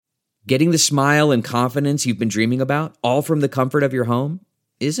Getting the smile and confidence you've been dreaming about, all from the comfort of your home,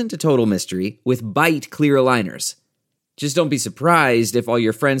 isn't a total mystery with Bite clear aligners. Just don't be surprised if all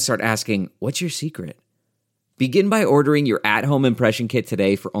your friends start asking, "What's your secret?" Begin by ordering your at-home impression kit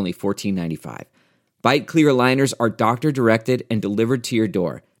today for only $14.95. Bite clear aligners are doctor-directed and delivered to your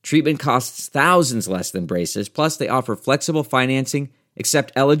door. Treatment costs thousands less than braces, plus they offer flexible financing,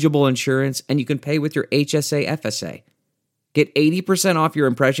 accept eligible insurance, and you can pay with your HSA FSA. Get 80% off your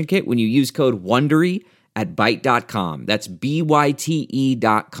impression kit when you use code WONDERY at Byte.com. That's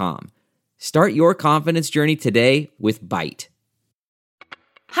BYTE.com. Start your confidence journey today with Byte.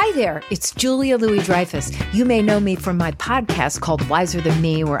 Hi there, it's Julia Louis-Dreyfus. You may know me from my podcast called Wiser Than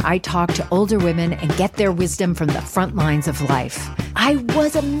Me, where I talk to older women and get their wisdom from the front lines of life. I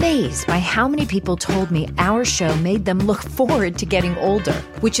was amazed by how many people told me our show made them look forward to getting older,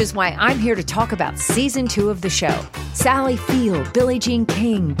 which is why I'm here to talk about season 2 of the show. Sally Field, Billie Jean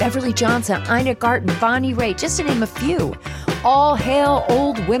King, Beverly Johnson, Ina Garten, Bonnie Raitt, just to name a few. All hail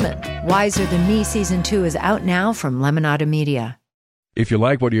old women. Wiser Than Me season 2 is out now from Lemonada Media. If you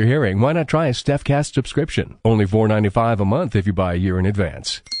like what you're hearing, why not try a StephCast subscription? Only $4.95 a month if you buy a year in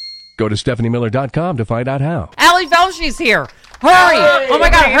advance. Go to StephanieMiller.com to find out how. Allie Velshi's here. Hurry! Hey, oh my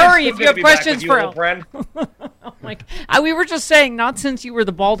God, hurry if you have be questions for old friend. Oh my God. We were just saying, not since you were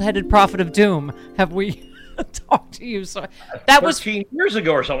the bald-headed prophet of doom have we talked to you. So that was 13 years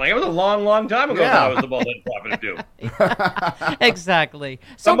ago or something. It was a long, long time ago that I was the bald-headed prophet of doom. Exactly.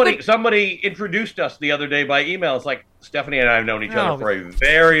 So Somebody introduced us the other day by email. It's like Stephanie and I have known each other for a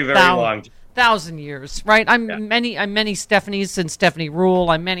very, very long time. 1,000 years, right? I'm many Stephanies since Stephanie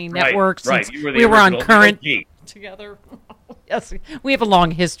Rule. I'm many networks since You were we were on original Current geek. together. Yes, we have a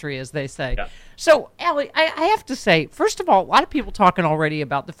long history, as they say. Yeah. So, Allie, I have to say, first of all, a lot of people talking already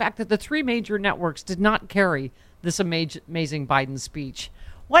about the fact that the 3 major networks did not carry this amazing Biden speech.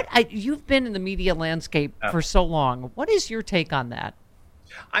 You've been in the media landscape for so long. What is your take on that?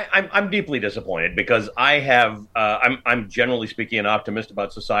 I'm deeply disappointed because I have I'm generally speaking an optimist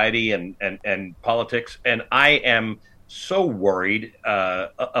about society and politics, and I am so worried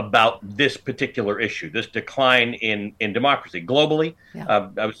about this particular issue, this decline in democracy globally. Yeah.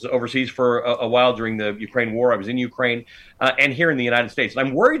 I was overseas for a while during the Ukraine war. I was in Ukraine and here in the United States. And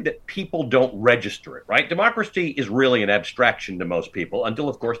I'm worried that people don't register it, right? Democracy is really an abstraction to most people until,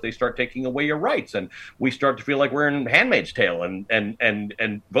 of course, they start taking away your rights. And we start to feel like we're in Handmaid's Tale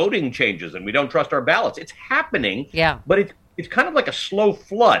and voting changes and we don't trust our ballots. It's happening, but it's kind of like a slow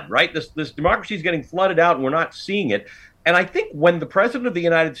flood, right? This democracy is getting flooded out and we're not seeing it. And I think when the president of the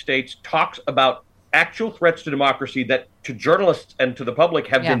United States talks about actual threats to democracy that to journalists and to the public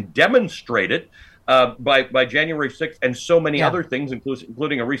have been demonstrated by January 6th and so many other things,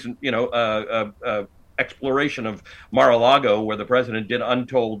 including a recent, exploration of Mar-a-Lago where the president did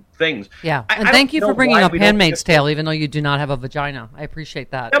untold things. Yeah, and thank you for bringing up Handmaid's Tale, even though you do not have a vagina. I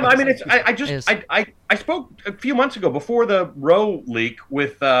appreciate that. Yeah, I mean, I spoke a few months ago before the Roe leak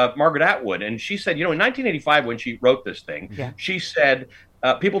with Margaret Atwood, and she said, in 1985 when she wrote this thing, she said,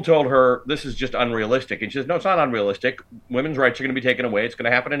 people told her this is just unrealistic. And she says, no, it's not unrealistic. Women's rights are going to be taken away. It's going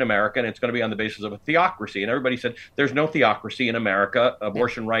to happen in America, and it's going to be on the basis of a theocracy. And everybody said, there's no theocracy in America.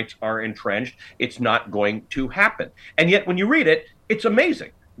 Abortion rights are entrenched. It's not going to happen. And yet when you read it, it's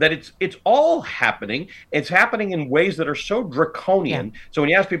amazing that it's all happening. It's happening in ways that are so draconian. So when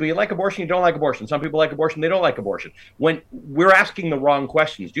you ask people, you like abortion, you don't like abortion. Some people like abortion, they don't like abortion. When we're asking the wrong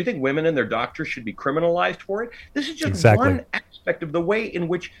questions, do you think women and their doctors should be criminalized for it? This is just one aspect of the way in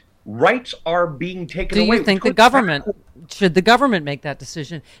which rights are being taken away. Do you think should the government make that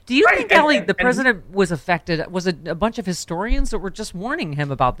decision? Do you think, Ellie, the president was affected? Was it a bunch of historians that were just warning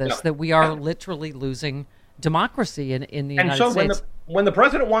him about this, that we are literally losing democracy in the United States? So when the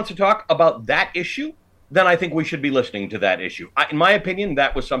president wants to talk about that issue, then I think we should be listening to that issue. In my opinion,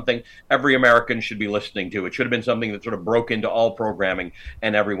 that was something every American should be listening to. It should have been something that sort of broke into all programming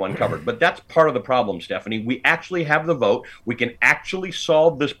and everyone covered. But that's part of the problem, Stephanie. We actually have the vote. We can actually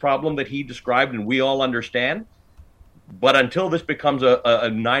solve this problem that he described and we all understand. But until this becomes a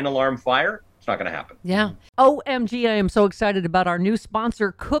 9-alarm fire, it's not going to happen. Yeah. OMG, I am so excited about our new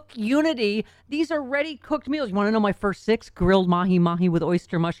sponsor, Cook Unity. These are ready-cooked meals. You want to know my first 6? Grilled mahi-mahi with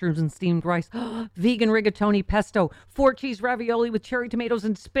oyster mushrooms and steamed rice. Vegan rigatoni pesto. 4-cheese ravioli with cherry tomatoes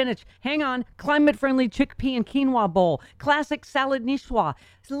and spinach. Hang on. Climate-friendly chickpea and quinoa bowl. Classic salad niçoise.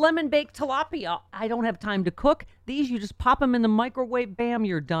 lemon baked tilapia. I don't have time to cook. These, you just pop them in the microwave, bam,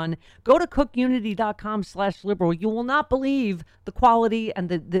 you're done. Go to cookunity.com/liberal. You will not believe the quality and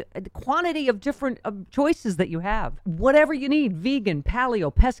the quantity of different choices that you have. Whatever you need, vegan,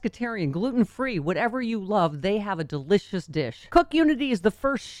 paleo, pescatarian, gluten-free, whatever you love, they have a delicious dish. Cook Unity is the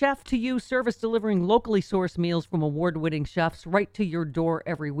first chef-to-you service delivering locally sourced meals from award-winning chefs right to your door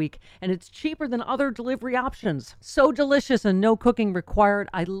every week. And it's cheaper than other delivery options. So delicious and no cooking required.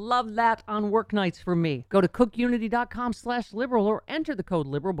 I love that on work nights for me. Go to cookunity.com/liberal or enter the code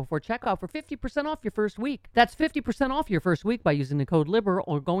liberal before checkout for 50% off your first week. That's 50% off your first week by using the code liberal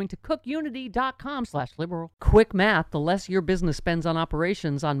or going to cookunity.com/liberal. Quick math, the less your business spends on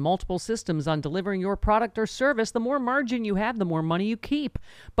operations, on multiple systems, on delivering your product or service, the more margin you have, the more money you keep.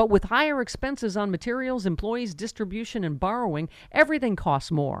 But with higher expenses on materials, employees, distribution, and borrowing, everything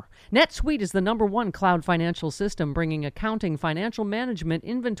costs more. NetSuite is the #1 cloud financial system, bringing accounting, financial management,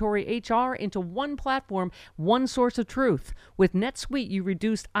 inventory, HR into one platform, one source of truth. With NetSuite, you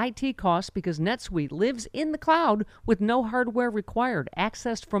reduce IT costs because NetSuite lives in the cloud with no hardware required,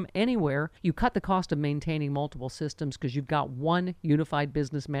 accessed from anywhere. You cut the cost of maintaining multiple systems because you've got one unified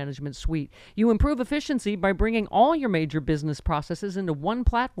business management suite. You improve efficiency by bringing all your major business processes into one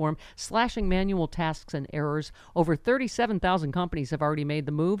platform, slashing manual tasks and errors. Over 37,000 companies have already made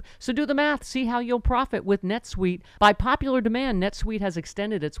the move, so do the math. See how you'll profit with NetSuite. By popular demand, NetSuite has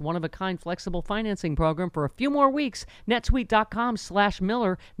extended its one-of-a-kind flexible financing program for a few more weeks.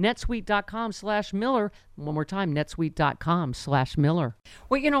 netsuite.com/Miller. netsuite.com/Miller. One more time, netsuite.com/Miller.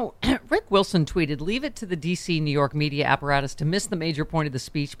 Well, Rick Wilson tweeted, "Leave it to the D.C. New York media apparatus to miss the major point of the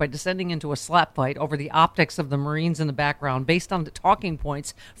speech by descending into a slap fight over the optics of the Marines in the background based on the talking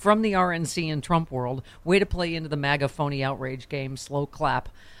points from the RNC and Trump world. Way to play into the MAGA phony outrage game. Slow clap."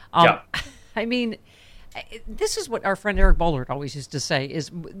 I mean, this is what our friend Eric Bollert always used to say,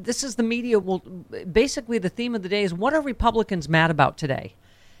 is this is the media will, basically the theme of the day is, what are Republicans mad about today?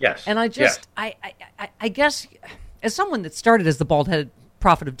 Yes. And I guess, as someone that started as the bald-headed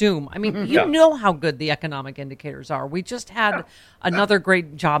prophet of doom, I mean, you know how good the economic indicators are. We just had another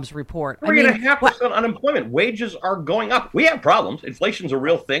great jobs report. 3.5% unemployment. Wages are going up. We have problems. Inflation's a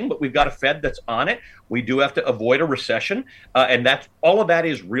real thing, but we've got a Fed that's on it. We do have to avoid a recession, and that's all of that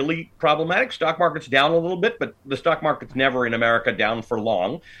is really problematic. Stock market's down a little bit, but the stock market's never in America down for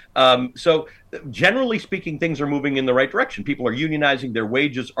long. So generally speaking, things are moving in the right direction. People are unionizing. Their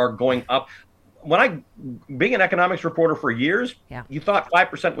wages are going up. Being an economics reporter for years, you thought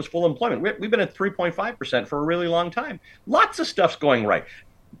 5% was full employment. We've been at 3.5% for a really long time. Lots of stuff's going right.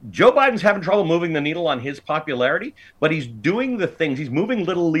 Joe Biden's having trouble moving the needle on his popularity, but he's doing the things. He's moving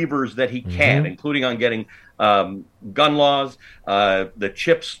little levers that he can, including on getting gun laws, the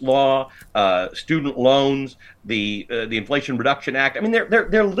CHIPS law, student loans, the Inflation Reduction Act. I mean,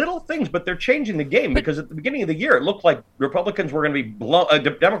 they're little things, but they're changing the game, because at the beginning of the year, it looked like Republicans were going to be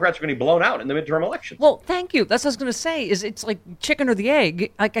Democrats were going to be blown out in the midterm elections. Well, thank you. That's what I was going to say. Is it's like chicken or the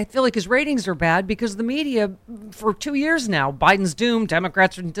egg. Like, I feel like his ratings are bad because the media, for 2 years now, Biden's doomed,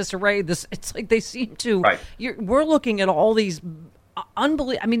 Democrats are in disarray. It's like they seem to. Right. We're looking at all these.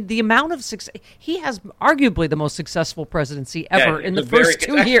 Unbelievable. I mean, the amount of success. He has arguably the most successful presidency ever in the first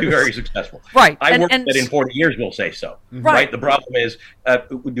 2 years. Very successful. Right. I worked that in 40 years, we'll say so. Right. The problem is,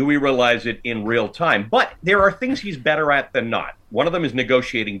 do we realize it in real time? But there are things he's better at than not. One of them is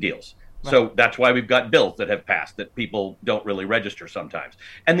negotiating deals. Right. So that's why we've got bills that have passed that people don't really register sometimes.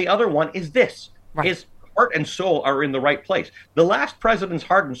 And the other one is this. His heart and soul are in the right place. The last president's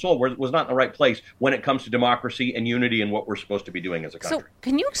heart and soul was not in the right place when it comes to democracy and unity and what we're supposed to be doing as a country. So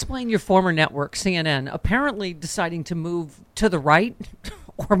can you explain your former network, CNN, apparently deciding to move to the right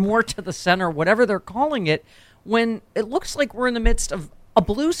or more to the center, whatever they're calling it, when it looks like we're in the midst of a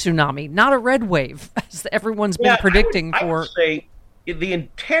blue tsunami, not a red wave, as everyone's been predicting I would say if the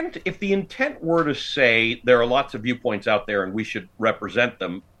intent were to say there are lots of viewpoints out there and we should represent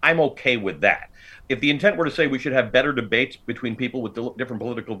them, I'm okay with that. If the intent were to say we should have better debates between people with different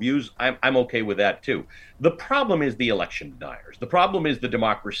political views, I'm okay with that too. The problem is the election deniers. The problem is the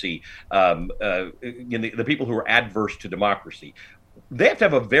democracy, the people who are adverse to democracy. They have to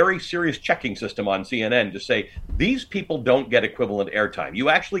have a very serious checking system on CNN to say these people don't get equivalent airtime. You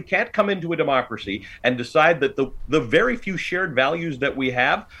actually can't come into a democracy and decide that the very few shared values that we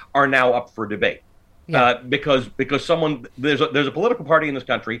have are now up for debate. Because there's a political party in this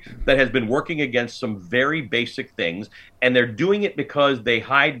country that has been working against some very basic things, and they're doing it because they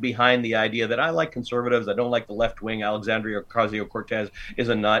hide behind the idea that I like conservatives, I don't like the left wing, Alexandria Ocasio-Cortez is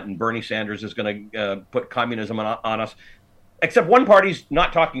a nut, and Bernie Sanders is going to put communism on us. Except one party's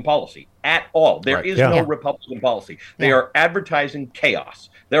not talking policy at all. There is no Republican policy. They are advertising chaos.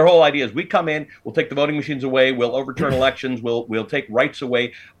 Their whole idea is we come in, we'll take the voting machines away, we'll overturn elections, we'll take rights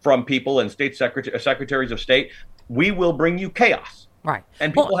away from people and state secretaries of state. We will bring you chaos. Right.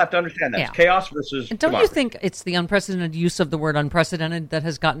 And people have to understand that. It's chaos versus And don't democracy. you think it's the unprecedented use of the word unprecedented that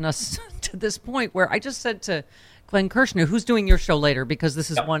has gotten us to this point where I just said to Glenn Kirshner, who's doing your show later, because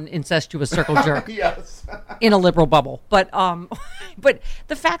this is one incestuous circle jerk in a liberal bubble. But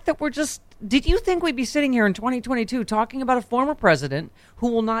the fact that did you think we'd be sitting here in 2022 talking about a former president who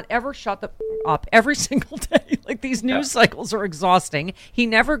will not ever shut up every single day? Like, these news cycles are exhausting. He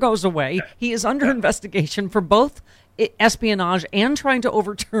never goes away. He is under investigation for both espionage and trying to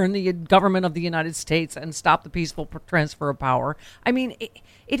overturn the government of the United States and stop the peaceful transfer of power. I mean,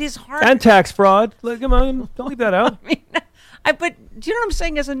 it is hard. And tax fraud. Come on, don't leave that out. But do you know what I'm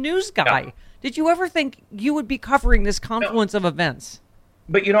saying? As a news guy, did you ever think you would be covering this confluence of events?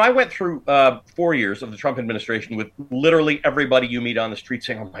 But, I went through 4 years of the Trump administration with literally everybody you meet on the street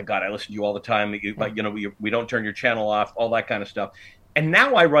saying, oh, my God, I listen to you all the time. We don't turn your channel off, all that kind of stuff. And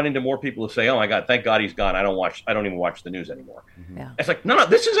now I run into more people who say, oh, my God, thank God he's gone. I don't even watch the news anymore. Yeah. It's like, no,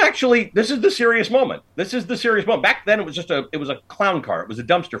 this is the serious moment. This is the serious moment. Back then, it was a clown car. It was a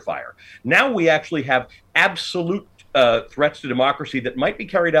dumpster fire. Now we actually have absolute threats to democracy that might be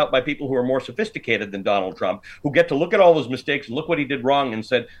carried out by people who are more sophisticated than Donald Trump, who get to look at all those mistakes and look what he did wrong and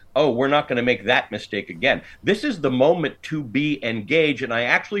said, oh, we're not going to make that mistake again. This is the moment to be engaged. And I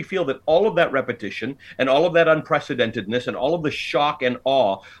actually feel that all of that repetition and all of that unprecedentedness and all of the shock and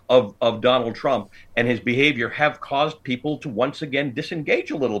awe of Donald Trump and his behavior have caused people to once again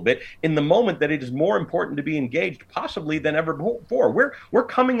disengage a little bit in the moment that it is more important to be engaged possibly than ever before. We're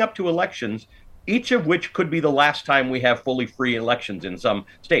coming up to elections, each of which could be the last time we have fully free elections in some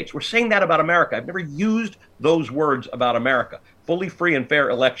states. We're saying that about America. I've never used those words about America. Fully free and fair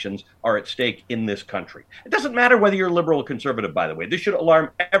elections are at stake in this country. It doesn't matter whether you're liberal or conservative, by the way. This should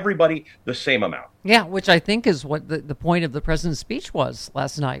alarm everybody the same amount. Yeah, which I think is what the point of the president's speech was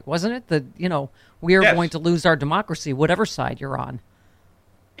last night, wasn't it? That, we are going to lose our democracy, whatever side you're on.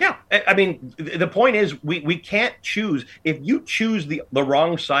 Yeah, I mean, the point is we can't choose. If you choose the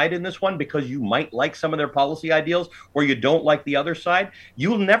wrong side in this one because you might like some of their policy ideals or you don't like the other side,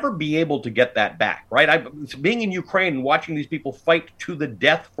 you'll never be able to get that back, right? Being in Ukraine and watching these people fight to the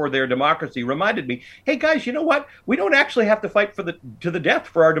death for their democracy reminded me, hey, guys, you know what? We don't actually have to fight to the death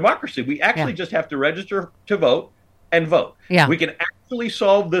for our democracy. We actually just have to register to vote and vote. Yeah. We can actually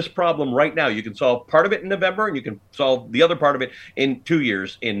solve this problem right now. You can solve part of it in November, and you can solve the other part of it in 2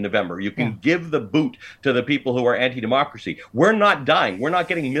 years in November. You can give the boot to the people who are anti-democracy. We're not dying. We're not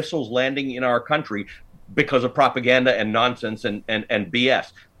getting missiles landing in our country because of propaganda and nonsense and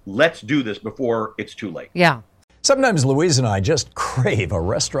BS. Let's do this before it's too late. Yeah. Sometimes Louise and I just crave a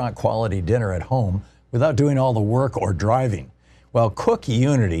restaurant-quality dinner at home without doing all the work or driving. Well, Cook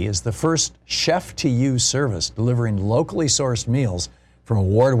Unity is the first chef-to-you service delivering locally sourced meals from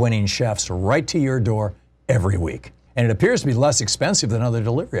award-winning chefs right to your door every week. And it appears to be less expensive than other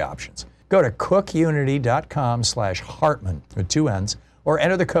delivery options. Go to cookunity.com/Hartman with 2 N's or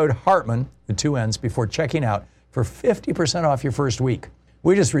enter the code Hartman with 2 N's before checking out for 50% off your first week.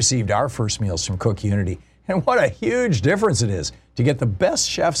 We just received our first meals from Cook Unity, and what a huge difference it is to get the best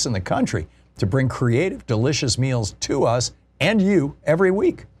chefs in the country to bring creative, delicious meals to us and you every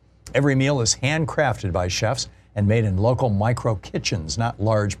week. Every meal is handcrafted by chefs and made in local micro kitchens, not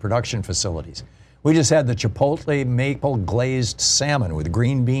large production facilities. We just had the Chipotle maple glazed salmon with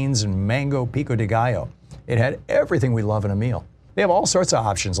green beans and mango pico de gallo. It had everything we love in a meal. They have all sorts of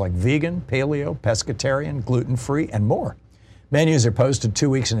options like vegan, paleo, pescatarian, gluten-free, and more. Menus are posted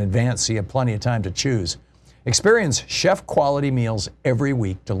 2 weeks in advance, so you have plenty of time to choose. Experience chef-quality meals every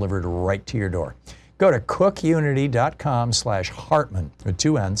week delivered right to your door. Go to cookunity.com/Hartman with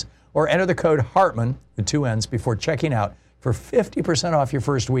 2 N's or enter the code Hartman with 2 N's before checking out for 50% off your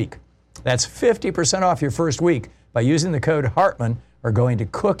first week. That's 50% off your first week by using the code Hartman or going to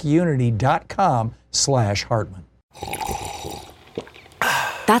cookunity.com/Hartman.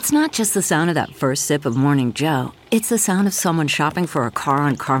 That's not just the sound of that first sip of Morning Joe. It's the sound of someone shopping for a car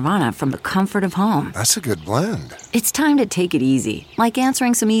on Carvana from the comfort of home. That's a good blend. It's time to take it easy, like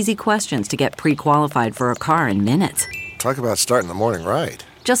answering some easy questions to get pre-qualified for a car in minutes. Talk about starting the morning right.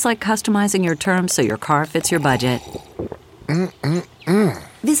 Just like customizing your terms so your car fits your budget.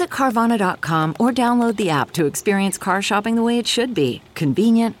 Visit Carvana.com or download the app to experience car shopping the way it should be.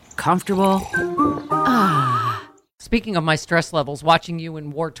 Convenient, comfortable. Speaking of my stress levels, watching you in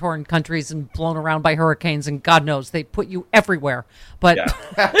war-torn countries and blown around by hurricanes, and God knows they put you everywhere. But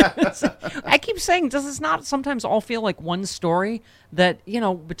I keep saying, does this not sometimes all feel like one story? That,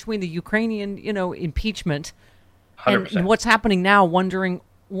 between the Ukrainian, impeachment and what's happening now, wondering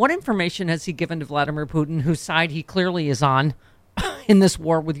what information has he given to Vladimir Putin, whose side he clearly is on in this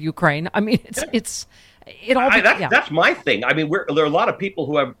war with Ukraine? I mean, that's my thing. I mean, there are a lot of people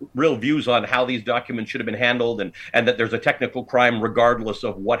who have real views on how these documents should have been handled and that there's a technical crime regardless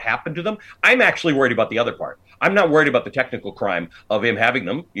of what happened to them. I'm actually worried about the other part. I'm not worried about the technical crime of him having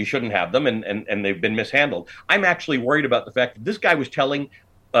them. You shouldn't have them, and they've been mishandled. I'm actually worried about the fact that this guy was telling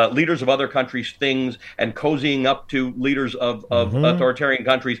leaders of other countries things and cozying up to leaders of authoritarian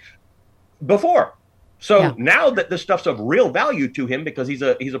countries before. So now that this stuff's of real value to him because he's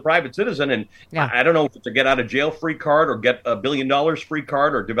a private citizen, and I don't know if it's a get out of jail free card or get $1 billion free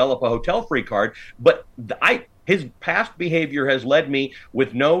card or develop a hotel free card, but his past behavior has led me,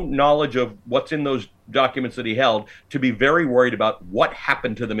 with no knowledge of what's in those documents that he held, to be very worried about what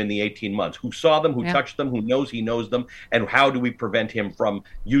happened to them in the 18 months. Who saw them, who touched them, who knows he knows them, and how do we prevent him from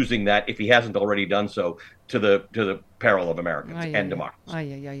using that, if he hasn't already done so, to the peril of Americans and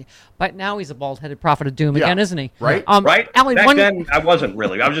democracy. But now he's a bald-headed prophet of doom again, isn't he? Right. Right? Allie, Back then, I wasn't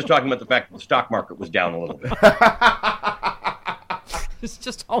really. I was just talking about the fact that the stock market was down a little bit. It's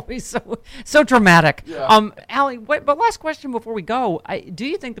just always so dramatic. Allie, but last question before we go. Do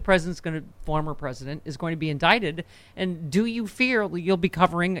you think the former president is going to be indicted? And do you fear you'll be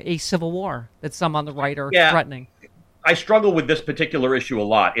covering a civil war that some on the right are threatening? I struggle with this particular issue a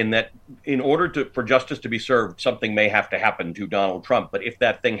lot, in that in order for justice to be served, something may have to happen to Donald Trump. But if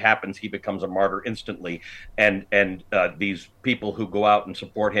that thing happens, he becomes a martyr instantly. And these people who go out and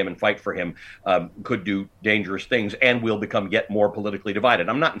support him and fight for him could do dangerous things and will become yet more politically divided.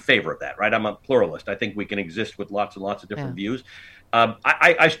 I'm not in favor of that, right? I'm a pluralist. I think we can exist with lots and lots of different views.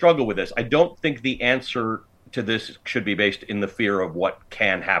 I struggle with this. I don't think the answer to this should be based in the fear of what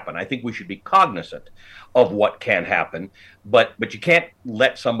can happen. I think we should be cognizant of what can happen, but you can't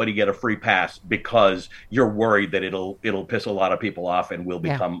let somebody get a free pass because you're worried that it'll piss a lot of people off and we'll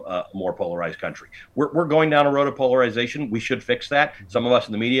become a more polarized country. We're going down a road of polarization. We should fix that. Some of us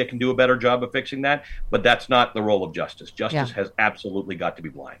in the media can do a better job of fixing that, but that's not the role of justice. Justice has absolutely got to be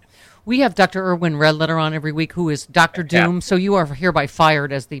blind. We have Dr. Erwin Redletter on every week, who is Dr. Doom. So you are hereby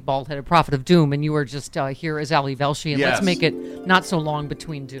fired as the bald-headed prophet of doom, and you are just here as Ali Velshi. And let's make it not so long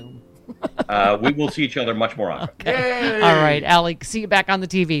between doom. We will see each other much more often. Okay. All right, Ali, see you back on the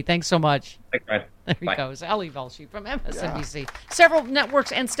TV. Thanks so much. Thanks, Brian. There he goes. Ali Velshi from MSNBC. Several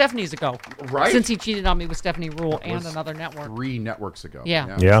networks and Stephanie's ago. Right. Since he cheated on me with Stephanie Rule and another network. 3 networks ago.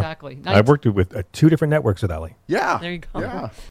 Yeah. Exactly. I've worked with 2 different networks with Ali. Yeah. There you go. Yeah.